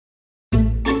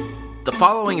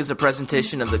following is a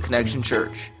presentation of the Connection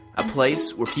Church, a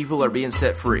place where people are being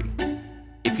set free.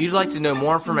 If you'd like to know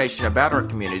more information about our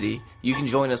community, you can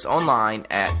join us online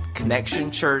at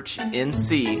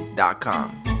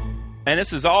connectionchurchnc.com. And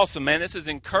this is awesome, man. This is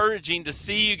encouraging to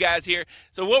see you guys here.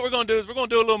 So what we're going to do is we're going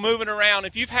to do a little moving around.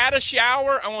 If you've had a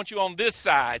shower, I want you on this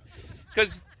side.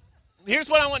 Because here's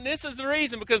what I want. This is the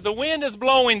reason, because the wind is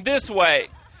blowing this way.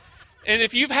 And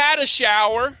if you've had a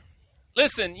shower,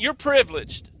 listen, you're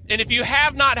privileged. And if you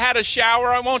have not had a shower,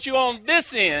 I want you on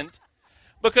this end,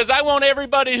 because I want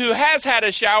everybody who has had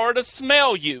a shower to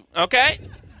smell you, okay?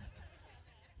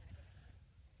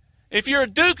 If you're a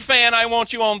Duke fan, I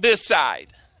want you on this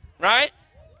side, right?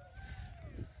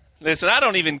 Listen, I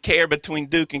don't even care between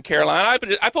Duke and Carolina.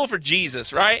 I pull for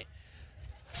Jesus, right?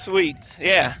 Sweet.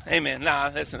 Yeah, amen.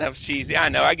 Nah, listen, that was cheesy. I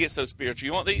know, I get so spiritual.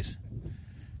 You want these?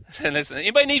 Listen,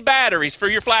 anybody need batteries for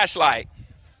your flashlight?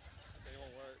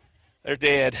 They're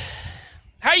dead.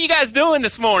 How are you guys doing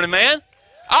this morning, man?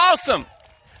 Awesome.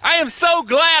 I am so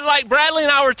glad, like Bradley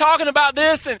and I were talking about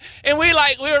this, and we were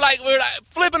like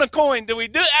flipping a coin. Do we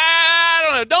do? I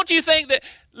don't know. Don't you think that,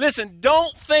 listen,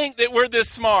 don't think that we're this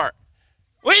smart.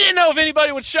 We didn't know if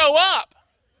anybody would show up.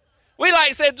 We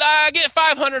said, get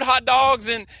 500 hot dogs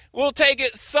and we'll take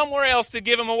it somewhere else to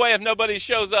give them away if nobody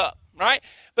shows up, right?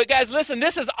 But guys, listen,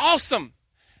 this is awesome.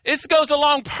 This goes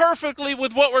along perfectly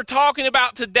with what we're talking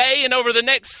about today and over the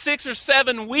next 6 or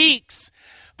 7 weeks,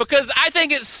 because I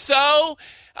think it's so,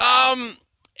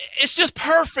 it's just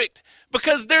perfect,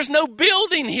 because there's no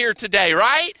building here today,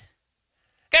 right?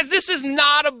 Guys, this is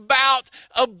not about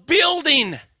a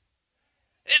building.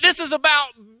 This is about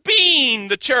being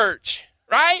the church,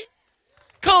 right?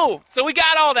 Cool. So we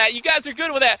got all that. You guys are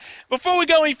good with that. Before we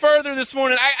go any further this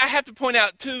morning, I have to point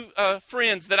out 2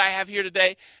 friends that I have here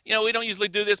today. You know, we don't usually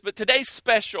do this, but today's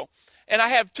special. And I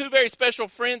have 2 very special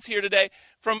friends here today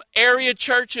from area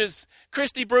churches.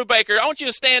 Christy Brubaker, I want you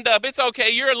to stand up. It's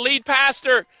okay. You're a lead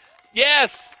pastor.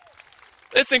 Yes.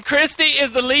 Listen, Christy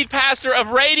is the lead pastor of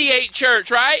Radiate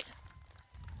Church, right?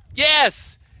 Yes.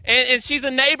 And she's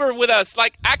a neighbor with us.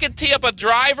 Like, I could tee up a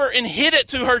driver and hit it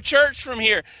to her church from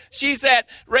here. She's at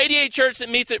Radiate Church that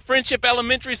meets at Friendship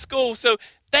Elementary School. So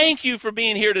thank you for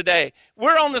being here today.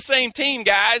 We're on the same team,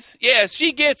 guys. Yeah,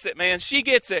 she gets it, man. She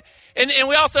gets it. And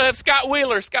we also have Scott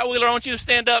Wheeler. Scott Wheeler, I want you to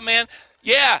stand up, man.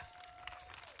 Yeah.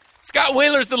 Scott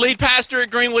Wheeler's the lead pastor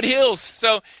at Greenwood Hills.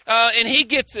 So, and he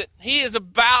gets it. He is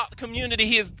about community.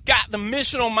 He has got the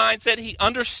missional mindset. He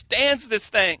understands this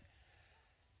thing.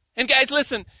 And guys,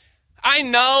 listen, I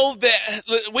know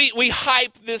that we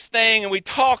hype this thing and we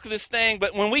talk this thing,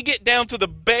 but when we get down to the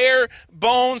bare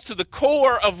bones, to the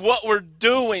core of what we're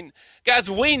doing, guys,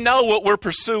 we know what we're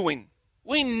pursuing.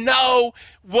 We know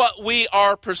what we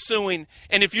are pursuing.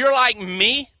 And if you're like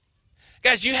me,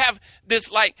 guys, you have this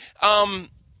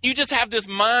you just have this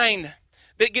mind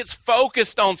that gets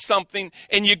focused on something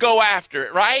and you go after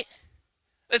it, right?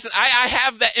 Listen, I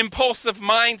have that impulsive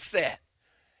mindset.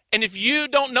 And if you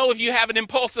don't know if you have an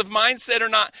impulsive mindset or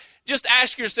not, just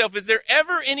ask yourself, is there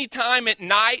ever any time at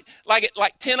night, like at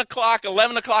 10 o'clock,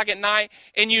 11 o'clock at night,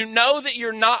 and you know that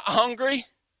you're not hungry,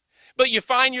 but you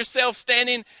find yourself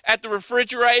standing at the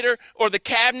refrigerator or the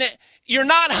cabinet? You're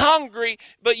not hungry,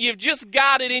 but you've just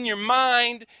got it in your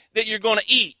mind that you're going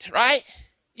to eat, right?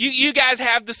 You guys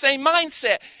have the same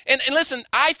mindset. And listen,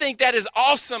 I think that is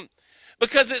awesome,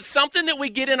 because it's something that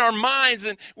we get in our minds,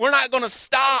 and we're not going to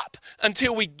stop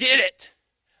until we get it.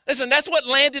 Listen, that's what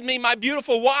landed me my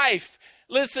beautiful wife.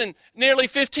 Listen, nearly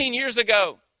 15 years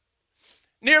ago,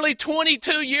 nearly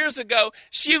 22 years ago,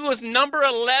 she was number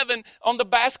 11 on the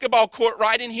basketball court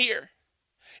right in here.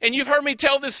 And you've heard me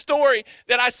tell this story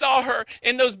that I saw her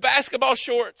in those basketball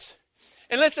shorts.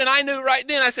 And listen, I knew right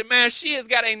then, I said, man, she has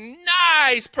got a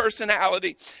nice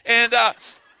personality. And I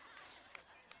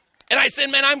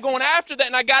said, man, I'm going after that.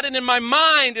 And I got it in my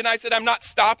mind. And I said, I'm not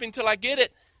stopping till I get it.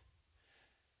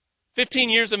 15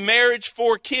 years of marriage,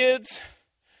 4 kids.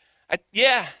 I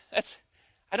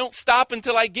don't stop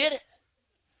until I get it.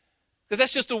 Because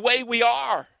that's just the way we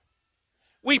are.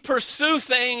 We pursue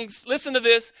things, listen to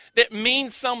this, that mean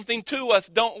something to us,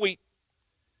 don't we?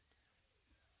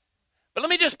 But let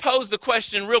me just pose the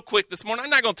question real quick this morning. I'm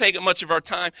not going to take up much of our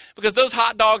time, because those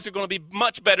hot dogs are going to be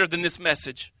much better than this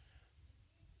message.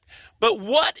 But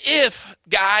what if,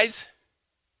 guys,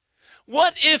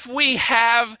 what if we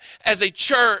have, as a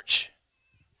church,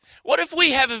 what if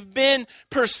we have been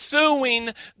pursuing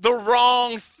the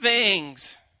wrong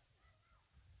things?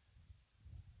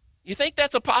 You think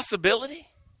that's a possibility?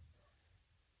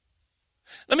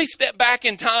 Let me step back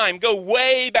in time, go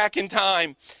way back in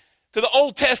time to the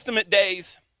Old Testament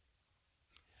days.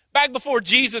 Back before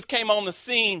Jesus came on the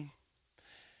scene,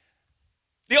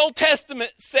 The Old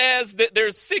Testament says that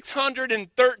there's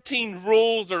 613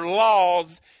 rules or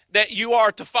laws that you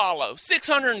are to follow.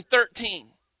 613.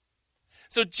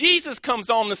 So Jesus comes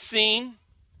on the scene,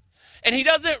 and he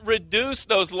doesn't reduce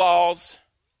those laws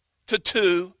to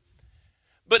 2,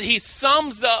 but he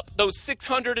sums up those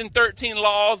 613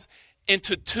 laws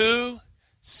into 2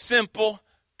 simple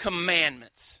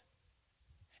commandments.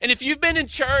 And if you've been in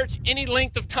church any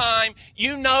length of time,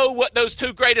 you know what those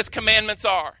 2 greatest commandments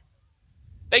are.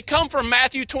 They come from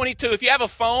Matthew 22. If you have a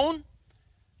phone,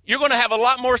 you're going to have a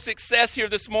lot more success here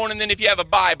this morning than if you have a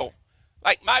Bible.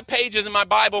 Like my pages in my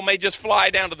Bible may just fly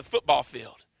down to the football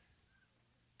field.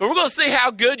 But we're going to see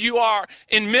how good you are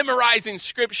in memorizing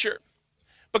Scripture.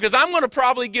 Because I'm going to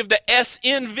probably give the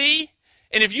SNV.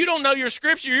 And if you don't know your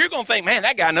Scripture, you're going to think, man,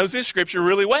 that guy knows his Scripture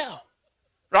really well.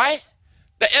 Right?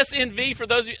 The SNV, for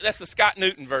those of you, that's the Scott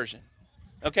Newton version.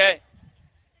 Okay?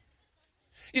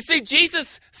 You see,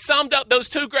 Jesus summed up those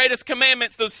 2 greatest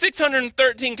commandments, those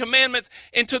 613 commandments,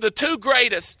 into the 2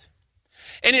 greatest.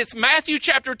 And it's Matthew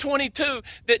chapter 22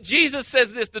 that Jesus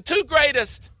says this. The 2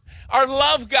 greatest are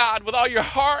love God with all your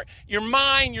heart, your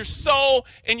mind, your soul,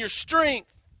 and your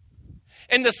strength.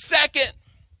 And the second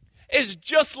is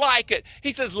just like it.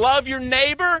 He says, love your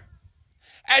neighbor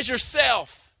as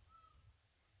yourself.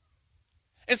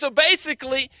 And so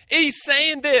basically, he's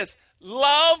saying this.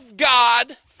 Love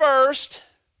God first,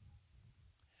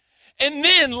 and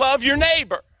then love your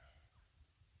neighbor.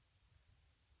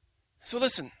 So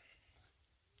listen,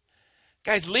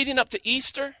 guys, leading up to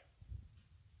Easter,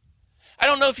 I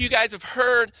don't know if you guys have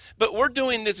heard, but we're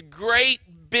doing this great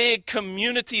big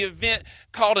community event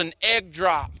called an egg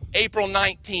drop, April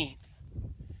 19th.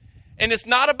 And it's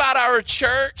not about our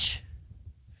church.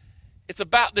 It's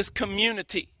about this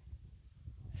community.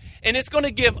 And it's going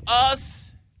to give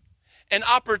us an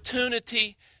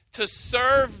opportunity to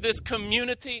serve this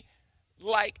community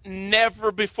like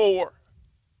never before.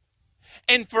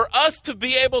 And for us to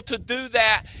be able to do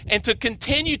that and to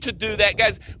continue to do that,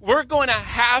 guys, we're going to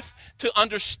have to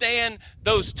understand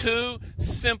those 2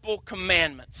 simple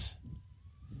commandments.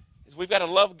 We've got to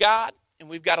love God and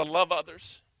we've got to love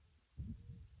others.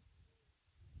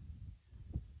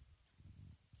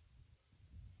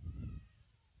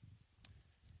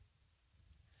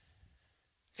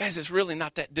 Guys, it's really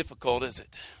not that difficult, is it?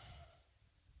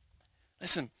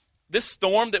 Listen, this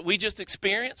storm that we just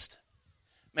experienced,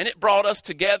 man, it brought us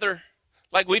together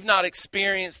like we've not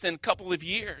experienced in a couple of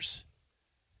years.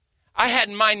 I had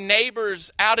my neighbors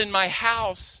out in my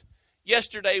house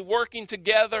yesterday working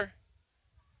together.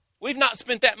 We've not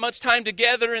spent that much time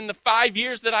together in the 5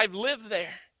 years that I've lived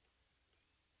there.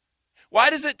 Why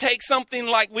does it take something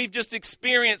like we've just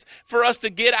experienced for us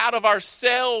to get out of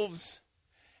ourselves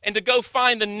and to go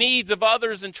find the needs of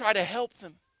others and try to help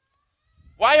them?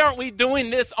 Why aren't we doing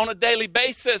this on a daily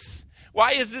basis?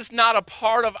 Why is this not a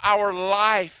part of our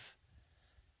life?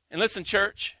 And listen,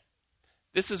 church,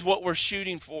 this is what we're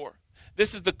shooting for.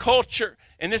 This is the culture,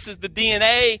 and this is the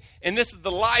DNA, and this is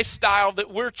the lifestyle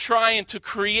that we're trying to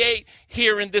create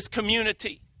here in this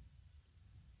community.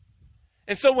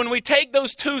 And so when we take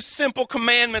those 2 simple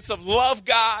commandments of love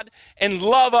God and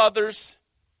love others,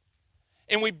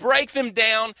 and we break them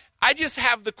down, I just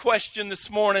have the question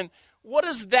this morning, what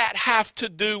does that have to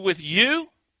do with you?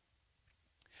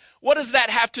 What does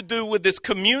that have to do with this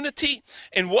community?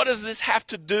 And what does this have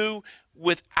to do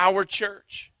with our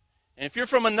church? And if you're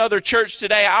from another church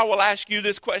today, I will ask you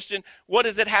this question. What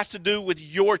does it have to do with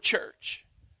your church?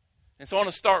 And so I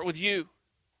want to start with you.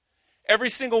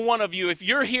 Every single one of you, if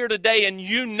you're here today and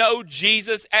you know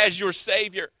Jesus as your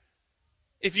Savior,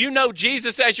 if you know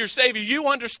Jesus as your Savior, you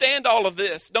understand all of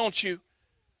this, don't you?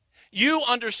 You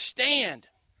understand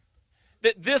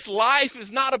that this life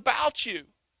is not about you.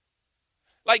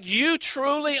 Like you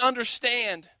truly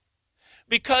understand,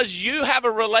 because you have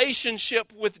a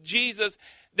relationship with Jesus,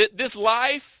 that this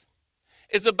life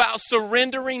is about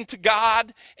surrendering to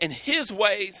God and His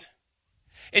ways.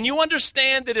 And you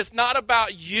understand that it's not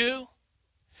about you,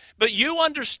 but you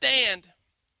understand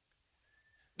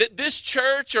that this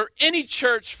church, or any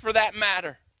church for that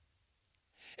matter,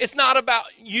 it's not about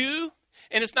you,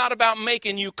 and it's not about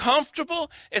making you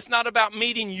comfortable. It's not about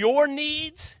meeting your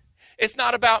needs. It's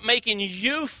not about making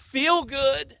you feel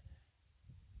good.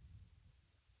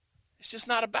 It's just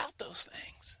not about those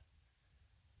things.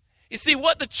 You see,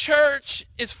 what the church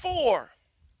is for,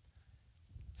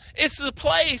 it's the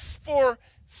place for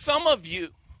some of you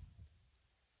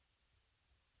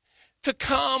to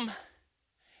come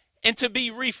and to be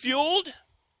refueled,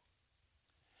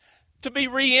 to be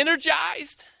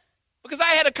re-energized. Because I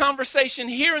had a conversation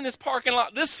here in this parking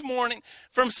lot this morning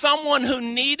from someone who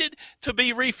needed to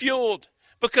be refueled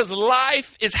because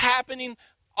life is happening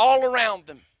all around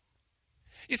them.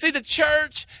 You see, the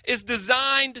church is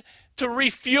designed to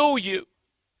refuel you,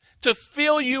 to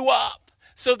fill you up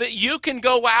so that you can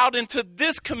go out into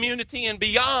this community and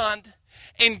beyond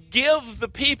and give the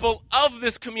people of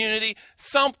this community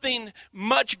something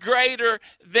much greater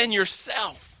than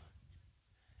yourself.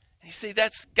 And you see,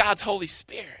 that's God's Holy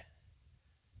Spirit.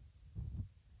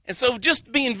 And so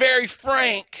just being very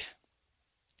frank,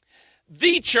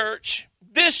 the church,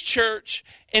 this church,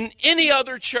 and any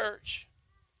other church,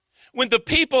 when the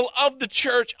people of the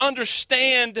church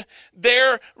understand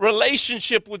their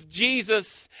relationship with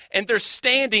Jesus and they're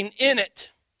standing in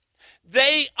it,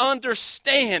 they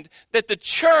understand that the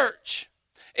church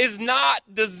is not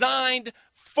designed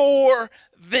for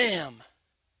them,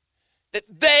 that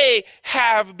they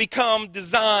have become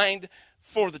designed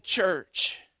for the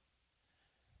church.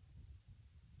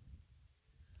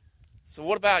 So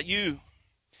what about you?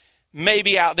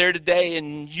 Maybe out there today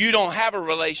and you don't have a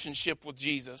relationship with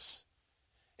Jesus.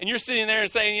 And you're sitting there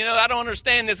and saying, I don't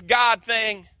understand this God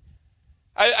thing.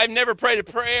 I've never prayed a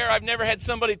prayer. I've never had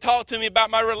somebody talk to me about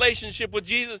my relationship with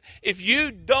Jesus. If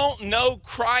you don't know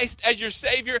Christ as your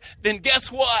Savior, then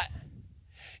guess what?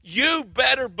 You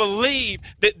better believe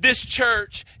that this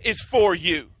church is for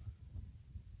you.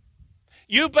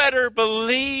 You better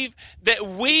believe that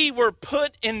we were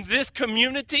put in this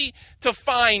community to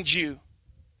find you.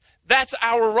 That's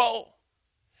our role.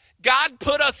 God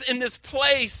put us in this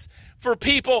place for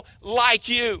people like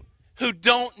you who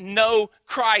don't know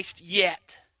Christ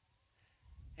yet.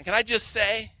 And can I just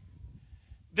say,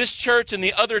 this church and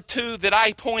the other two that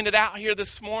I pointed out here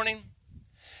this morning,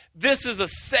 this is a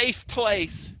safe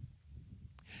place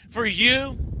for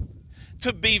you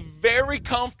to be very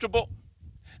comfortable.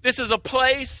 This is a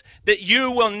place that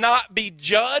you will not be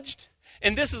judged.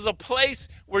 And this is a place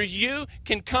where you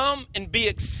can come and be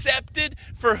accepted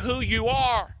for who you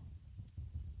are.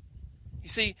 You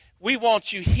see, we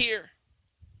want you here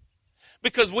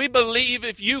because we believe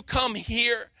if you come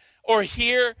here or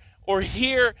here or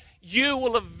here, you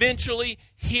will eventually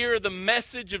hear the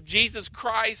message of Jesus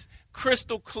Christ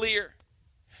crystal clear.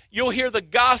 You'll hear the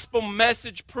gospel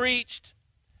message preached,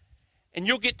 and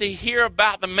you'll get to hear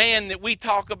about the man that we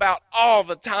talk about all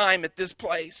the time at this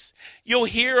place. You'll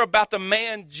hear about the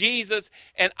man Jesus,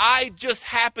 and I just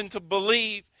happen to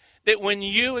believe that when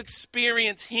you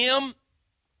experience him,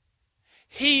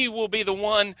 he will be the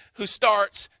one who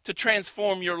starts to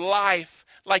transform your life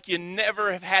like you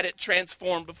never have had it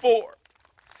transformed before.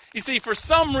 You see, for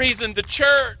some reason, the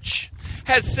church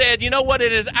has said,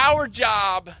 it is our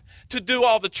job to do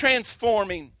all the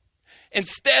transforming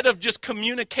instead of just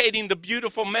communicating the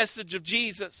beautiful message of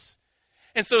Jesus.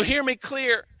 And so hear me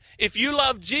clear. If you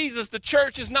love Jesus, the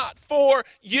church is not for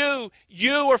you.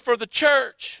 You are for the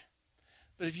church.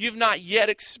 But if you've not yet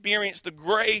experienced the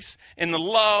grace and the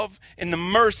love and the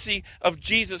mercy of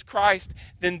Jesus Christ,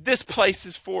 then this place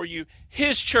is for you.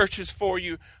 His church is for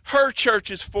you. Her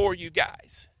church is for you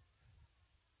guys.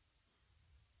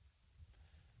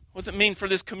 What does it mean for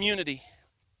this community?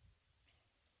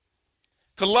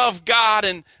 To love God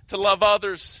and to love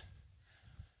others.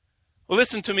 Well,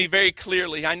 listen to me very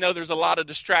clearly. I know there's a lot of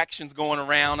distractions going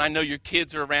around. I know your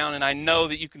kids are around, and I know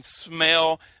that you can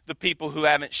smell the people who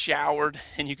haven't showered,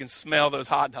 and you can smell those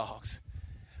hot dogs.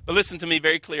 But listen to me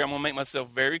very clear. I'm going to make myself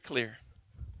very clear.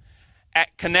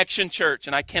 At Connection Church,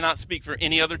 and I cannot speak for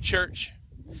any other church,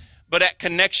 but at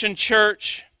Connection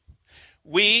Church,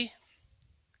 we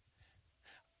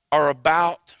are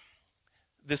about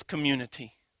this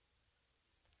community.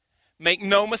 Make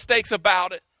no mistakes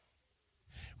about it.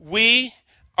 We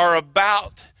are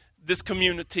about this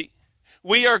community.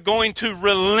 We are going to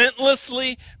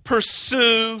relentlessly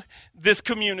pursue this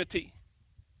community.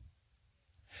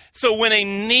 So when a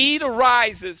need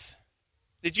arises,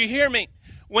 did you hear me?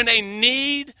 When a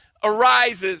need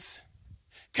arises,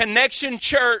 Connection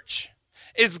Church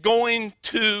is going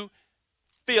to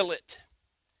fill it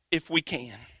if we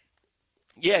can.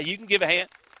 Yeah, you can give a hand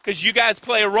because you guys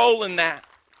play a role in that.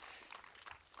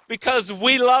 Because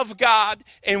we love God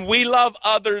and we love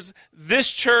others,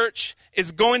 this church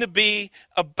is going to be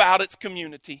about its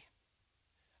community.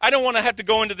 I don't want to have to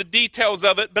go into the details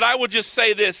of it, but I will just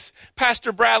say this.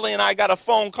 Pastor Bradley and I got a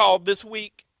phone call this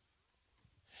week.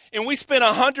 And we spent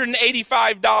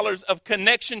 $185 of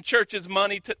Connection Church's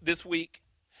money this week.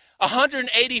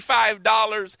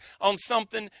 $185 on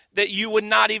something that you would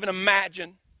not even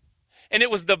imagine. And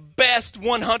it was the best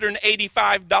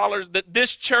 $185 that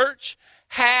this church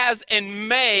has and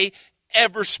may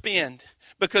ever spend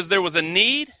because there was a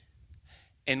need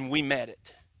and we met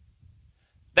it.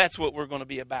 That's what we're going to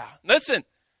be about. Listen,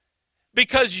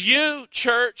 because you,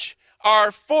 church,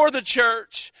 are for the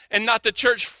church and not the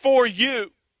church for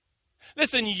you.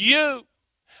 Listen, you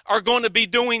are going to be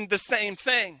doing the same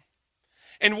thing.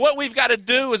 And what we've got to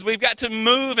do is we've got to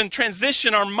move and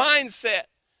transition our mindset.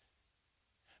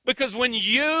 Because when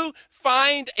you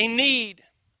find a need,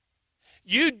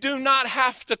 you do not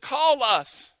have to call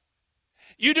us.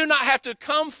 You do not have to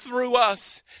come through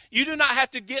us. You do not have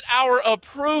to get our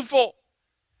approval.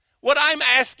 What I'm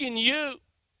asking you,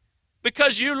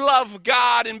 because you love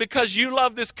God and because you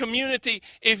love this community,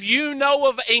 if you know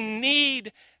of a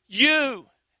need, you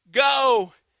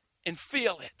go and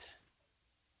feel it.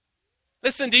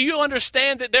 Listen, do you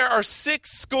understand that there are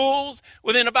 6 schools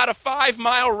within about a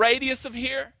 5-mile radius of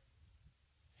here?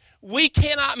 We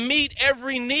cannot meet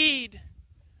every need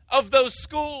of those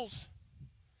schools.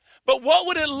 But what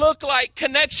would it look like,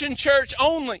 Connection Church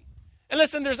only? And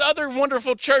listen, there's other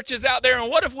wonderful churches out there,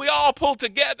 and what if we all pull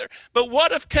together? But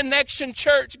what if Connection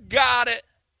Church got it?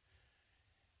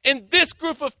 And this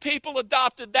group of people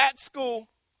adopted that school.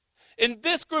 And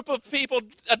this group of people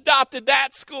adopted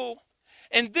that school.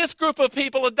 And this group of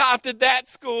people adopted that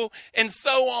school, and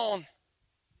so on.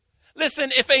 Listen,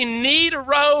 if a need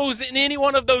arose in any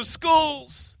one of those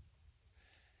schools,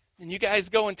 then you guys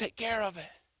go and take care of it.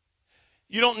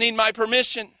 You don't need my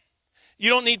permission. You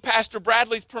don't need Pastor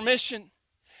Bradley's permission.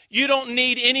 You don't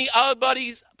need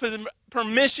anybody's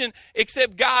permission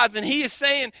except God's. And he is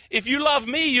saying, if you love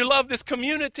me, you love this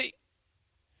community.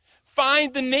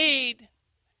 Find the need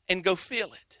and go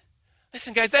feel it.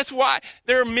 Listen, guys, that's why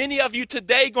there are many of you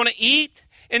today going to eat,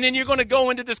 and then you're going to go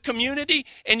into this community,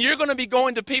 and you're going to be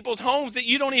going to people's homes that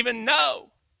you don't even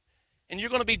know. And you're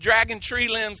going to be dragging tree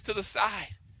limbs to the side.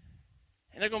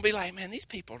 And they're going to be like, man, these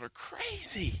people are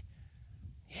crazy.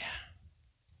 Yeah.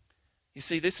 You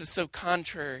see, this is so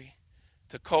contrary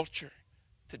to culture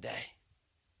today.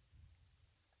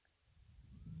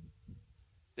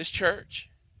 This church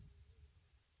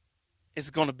is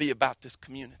going to be about this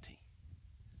community.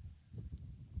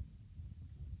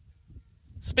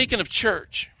 Speaking of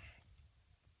church,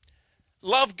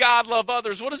 love God, love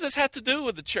others. What does this have to do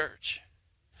with the church?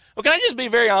 Well, can I just be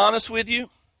very honest with you?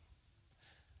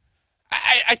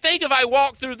 I think if I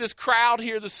walk through this crowd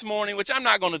here this morning, which I'm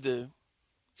not going to do,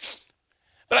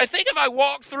 but I think if I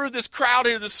walk through this crowd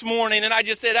here this morning and I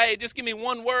just said, hey, just give me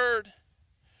one word.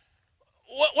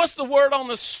 What's the word on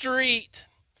the street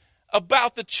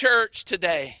about the church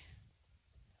today?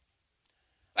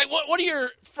 Like, what are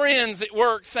your friends at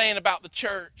work saying about the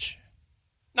church?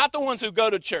 Not the ones who go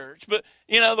to church, but,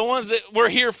 the ones that we're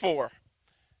here for.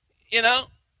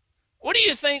 What do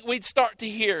you think we'd start to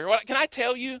hear? Can I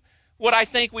tell you what I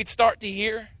think we'd start to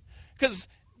hear? Because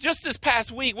just this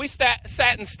past week, we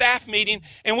sat in staff meeting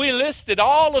and we listed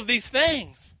all of these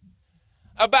things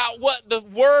about what the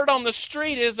word on the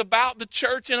street is about the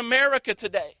church in America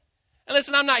today. And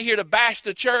listen, I'm not here to bash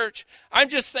the church. I'm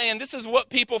just saying this is what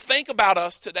people think about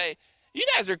us today. You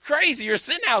guys are crazy. You're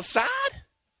sitting outside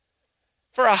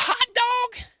for a hot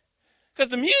dog?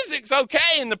 Because the music's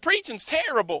okay and the preaching's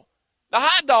terrible. The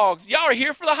hot dogs, y'all are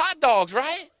here for the hot dogs,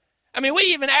 right? I mean, we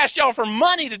even asked y'all for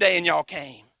money today and y'all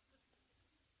came.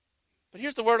 But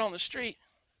here's the word on the street.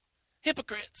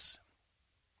 Hypocrites.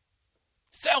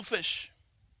 Selfish.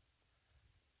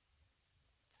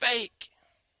 Fake.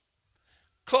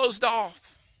 Closed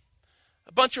off.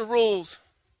 A bunch of rules.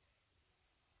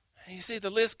 And you see, the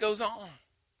list goes on.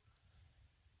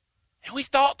 And we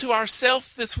thought to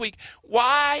ourselves this week,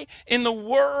 why in the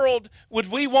world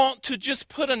would we want to just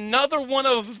put another one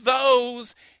of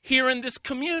those here in this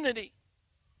community?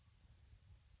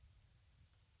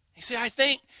 You see, I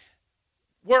think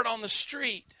word on the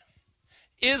street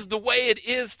is the way it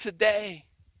is today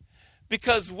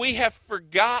because we have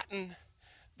forgotten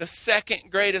the second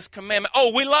greatest commandment.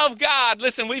 Oh, we love God.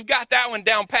 Listen, we've got that one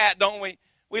down pat, don't we?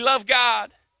 We love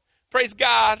God. Praise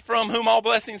God, from whom all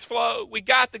blessings flow. We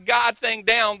got the God thing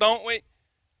down, don't we?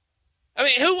 I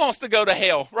mean, who wants to go to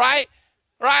hell, right?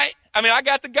 Right? I mean, I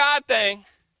got the God thing.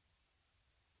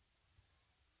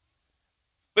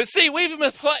 But see, we've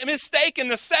mistaken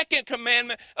the second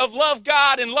commandment of love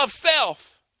God and love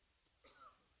self.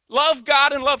 Love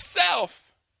God and love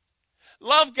self.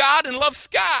 Love God and love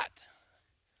Scott.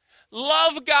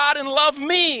 Love God and love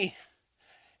me.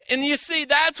 And you see,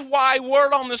 that's why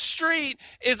word on the street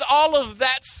is all of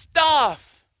that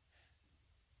stuff.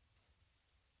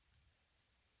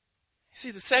 You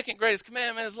see, the second greatest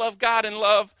commandment is love God and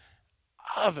love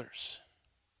others.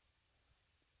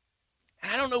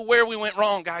 And I don't know where we went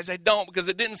wrong, guys. I don't, because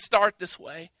it didn't start this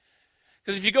way.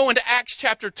 Because if you go into Acts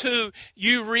chapter 2,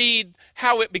 you read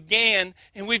how it began,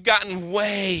 and we've gotten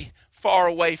way far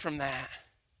away from that.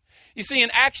 You see, in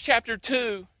Acts chapter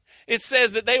 2, it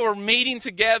says that they were meeting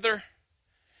together.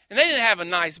 And they didn't have a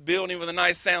nice building with a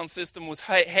nice sound system with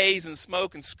haze and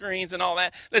smoke and screens and all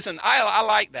that. Listen, I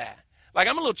like that. Like,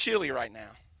 I'm a little chilly right now,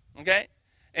 okay?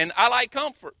 And I like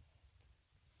comfort.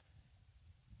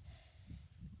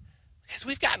 Because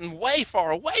we've gotten way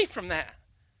far away from that.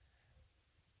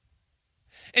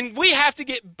 And we have to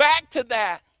get back to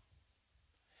that.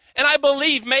 And I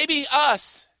believe maybe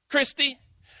us, Christy,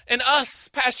 and us,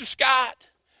 Pastor Scott,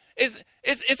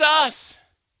 it's us.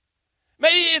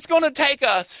 Maybe it's going to take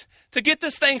us to get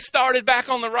this thing started back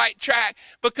on the right track,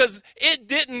 because it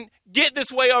didn't get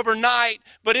this way overnight,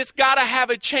 but it's got to have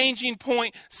a changing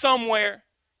point somewhere.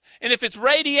 And if it's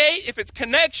Radiate, if it's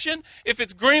Connection, if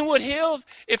it's Greenwood Hills,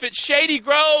 if it's Shady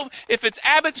Grove, if it's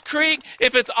Abbott's Creek,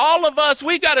 if it's all of us,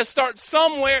 we got to start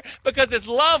somewhere, because it's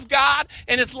love God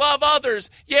and it's love others.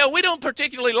 Yeah, we don't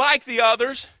particularly like the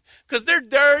others because they're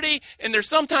dirty and they're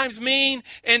sometimes mean,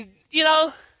 and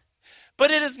but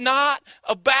it is not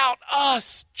about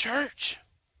us, church.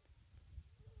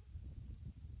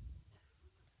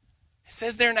 It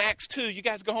says there in Acts 2, you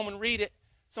guys go home and read it.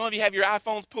 Some of you have your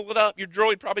iPhones, pull it up. Your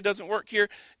Droid probably doesn't work here.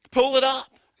 Pull it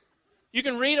up. You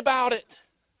can read about it.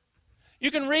 You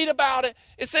can read about it.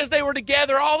 It says they were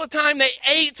together all the time. They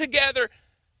ate together.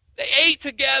 They ate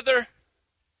together.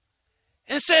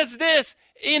 It says this,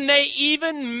 and they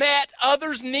even met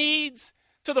others' needs,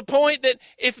 to the point that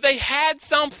if they had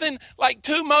something like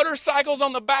 2 motorcycles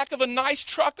on the back of a nice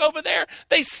truck over there,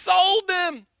 they sold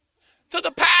them to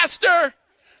the pastor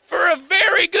for a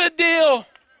very good deal.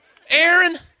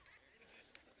 Aaron,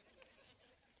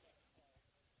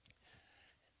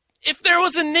 if there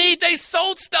was a need, they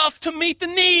sold stuff to meet the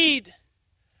need.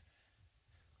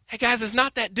 Hey guys, it's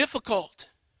not that difficult.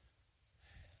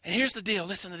 And here's the deal.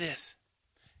 Listen to this.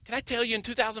 Can I tell you, in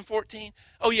 2014,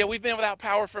 oh yeah, we've been without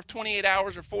power for 28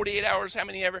 hours or 48 hours, how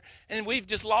many ever, and we've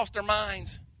just lost our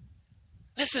minds.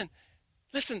 Listen,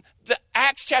 the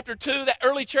Acts chapter 2, that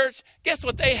early church, guess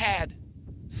what they had?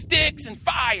 Sticks and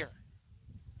fire.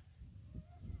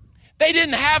 They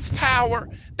didn't have power.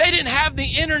 They didn't have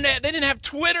the internet. They didn't have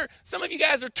Twitter. Some of you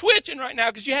guys are twitching right now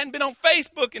because you hadn't been on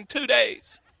Facebook in 2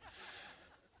 days.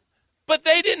 But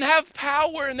they didn't have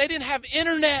power and they didn't have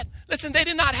internet. Listen, they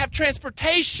did not have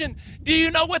transportation. Do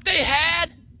you know what they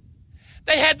had?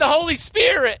 They had the Holy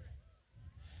Spirit.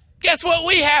 Guess what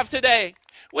we have today?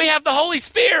 We have the Holy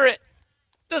Spirit.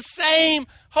 The same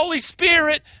Holy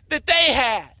Spirit that they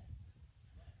had.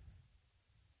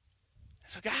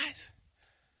 So guys,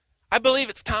 I believe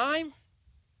it's time.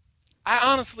 I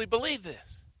honestly believe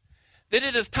this. That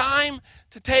it is time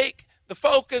to take the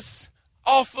focus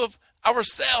off of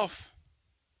ourselves.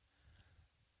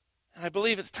 And I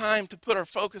believe it's time to put our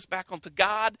focus back onto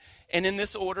God, and in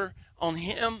this order, on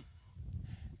Him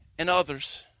and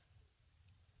others.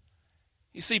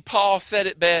 You see, Paul said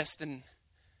it best in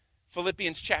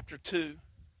Philippians chapter 2,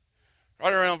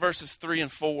 right around verses 3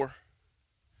 and 4.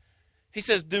 He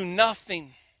says, do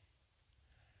nothing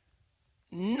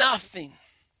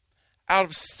out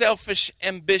of selfish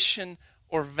ambition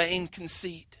or vain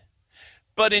conceit,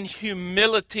 but in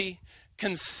humility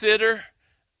consider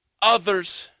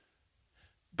others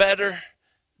better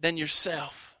than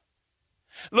yourself.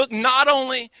 Look not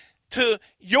only to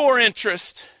your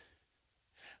interest,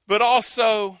 but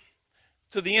also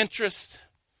to the interest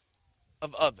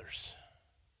of others.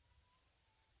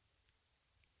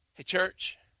 Hey,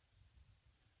 church,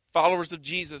 followers of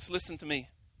Jesus, listen to me.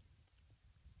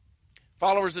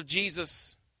 Followers of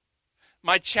Jesus,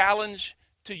 my challenge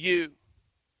to you,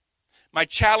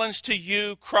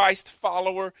 Christ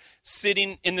follower,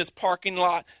 sitting in this parking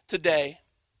lot today,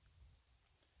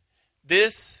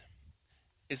 this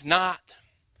is not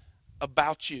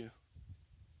about you.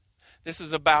 This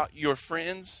is about your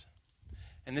friends,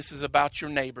 and this is about your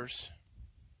neighbors.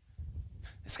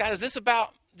 Scott, is this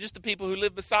about just the people who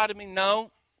live beside of me?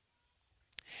 No.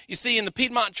 You see, in the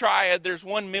Piedmont Triad, there's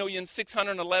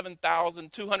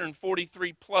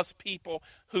 1,611,243 plus people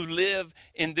who live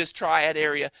in this Triad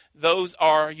area. Those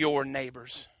are your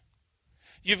neighbors.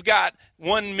 You've got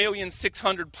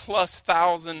 1,600,000 plus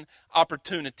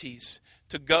opportunities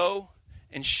to go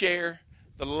and share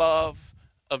the love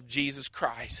of Jesus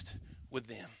Christ with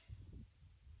them.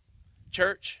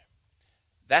 Church,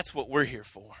 that's what we're here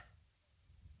for.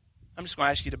 I'm just going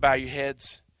to ask you to bow your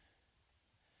heads.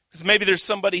 Because maybe there's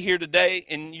somebody here today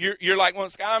and you're like, well,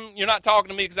 Scott, you're not talking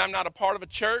to me because I'm not a part of a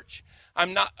church.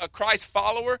 I'm not a Christ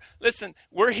follower. Listen,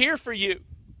 we're here for you.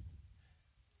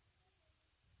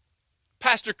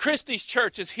 Pastor Christie's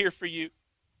church is here for you.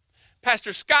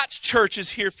 Pastor Scott's church is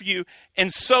here for you,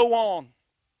 and so on.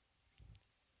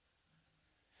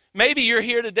 Maybe you're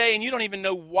here today and you don't even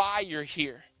know why you're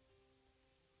here.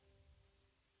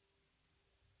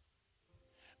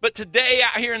 But today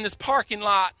out here in this parking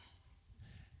lot,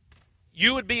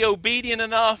 you would be obedient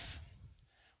enough,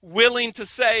 willing to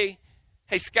say,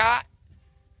 hey, Scott,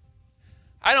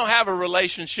 I don't have a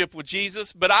relationship with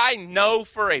Jesus, but I know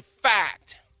for a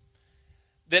fact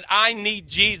that I need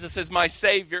Jesus as my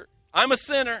Savior. I'm a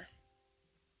sinner,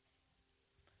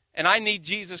 and I need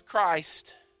Jesus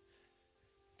Christ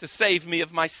to save me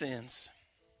of my sins.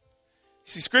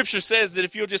 You see, Scripture says that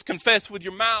if you'll just confess with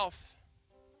your mouth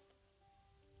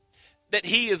that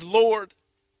He is Lord,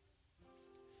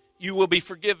 you will be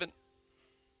forgiven.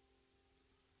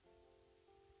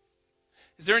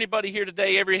 Is there anybody here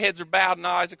today, every heads are bowed and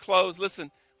eyes are closed? Listen,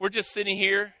 we're just sitting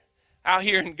here, out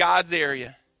here in God's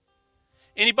area.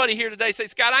 Anybody here today say,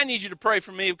 Scott, I need you to pray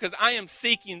for me because I am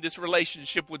seeking this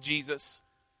relationship with Jesus.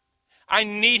 I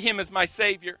need Him as my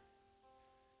Savior,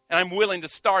 and I'm willing to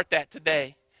start that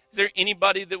today. Is there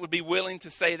anybody that would be willing to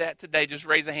say that today? Just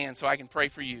raise a hand so I can pray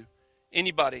for you.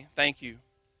 Anybody? Thank you.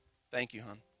 Thank you,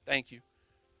 hon. Thank you.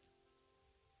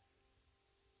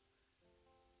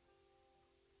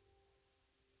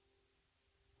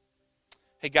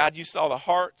 Hey, God, you saw the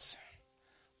hearts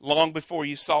long before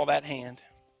you saw that hand.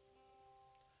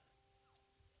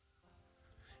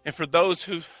 And for those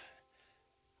who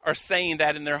are saying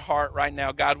that in their heart right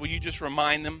now, God, will you just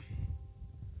remind them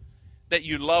that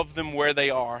you love them where they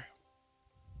are?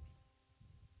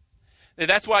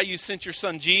 That's why you sent your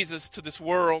Son Jesus to this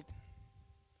world,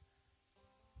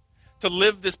 to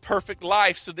live this perfect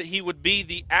life so that He would be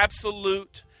the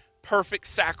absolute perfect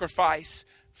sacrifice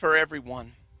for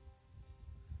everyone.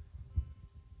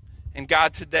 And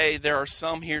God, today, there are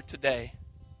some here today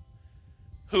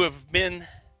who have been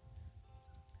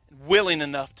willing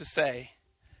enough to say,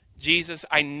 Jesus,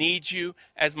 I need you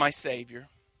as my Savior.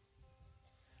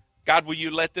 God, will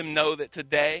you let them know that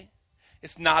today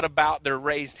it's not about their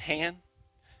raised hand,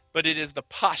 but it is the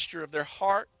posture of their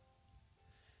heart.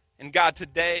 And God,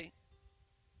 today,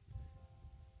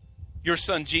 your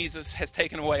Son Jesus has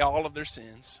taken away all of their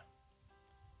sins.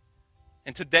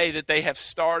 And today that they have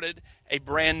started a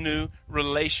brand new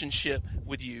relationship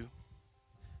with you.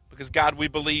 Because God, we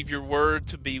believe your word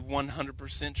to be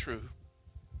 100% true.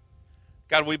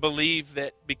 God, we believe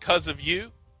that because of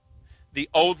you, the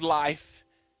old life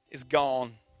is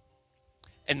gone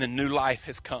and the new life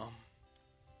has come.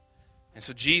 And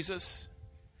so Jesus,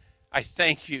 I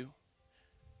thank you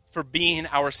for being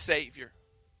our Savior.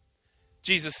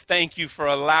 Jesus, thank you for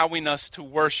allowing us to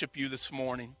worship you this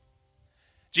morning.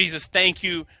 Jesus, thank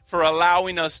you for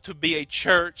allowing us to be a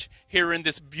church here in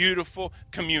this beautiful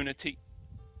community.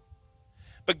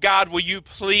 But God, will you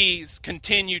please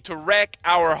continue to wreck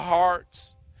our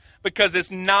hearts? Because it's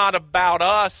not about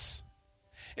us.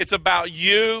 It's about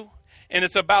you, and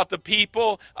it's about the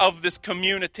people of this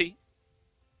community.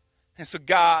 And so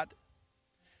God,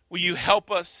 will you help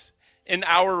us in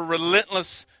our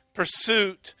relentless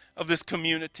pursuit of this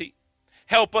community?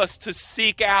 Help us to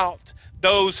seek out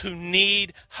those who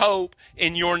need hope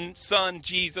in your Son,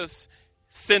 Jesus.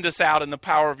 Send us out in the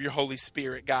power of your Holy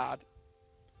Spirit, God.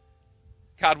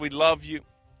 God, we love you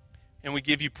and we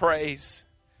give you praise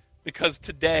because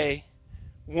today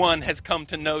one has come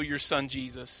to know your Son,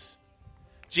 Jesus.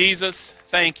 Jesus,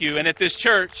 thank you. And at this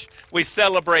church, we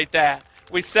celebrate that.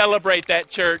 We celebrate that,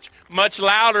 church, much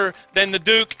louder than the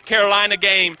Duke Carolina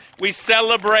game. We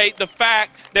celebrate the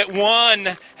fact that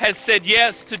one has said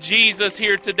yes to Jesus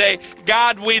here today.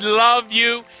 God, we love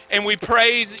you and we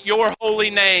praise your holy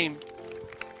name.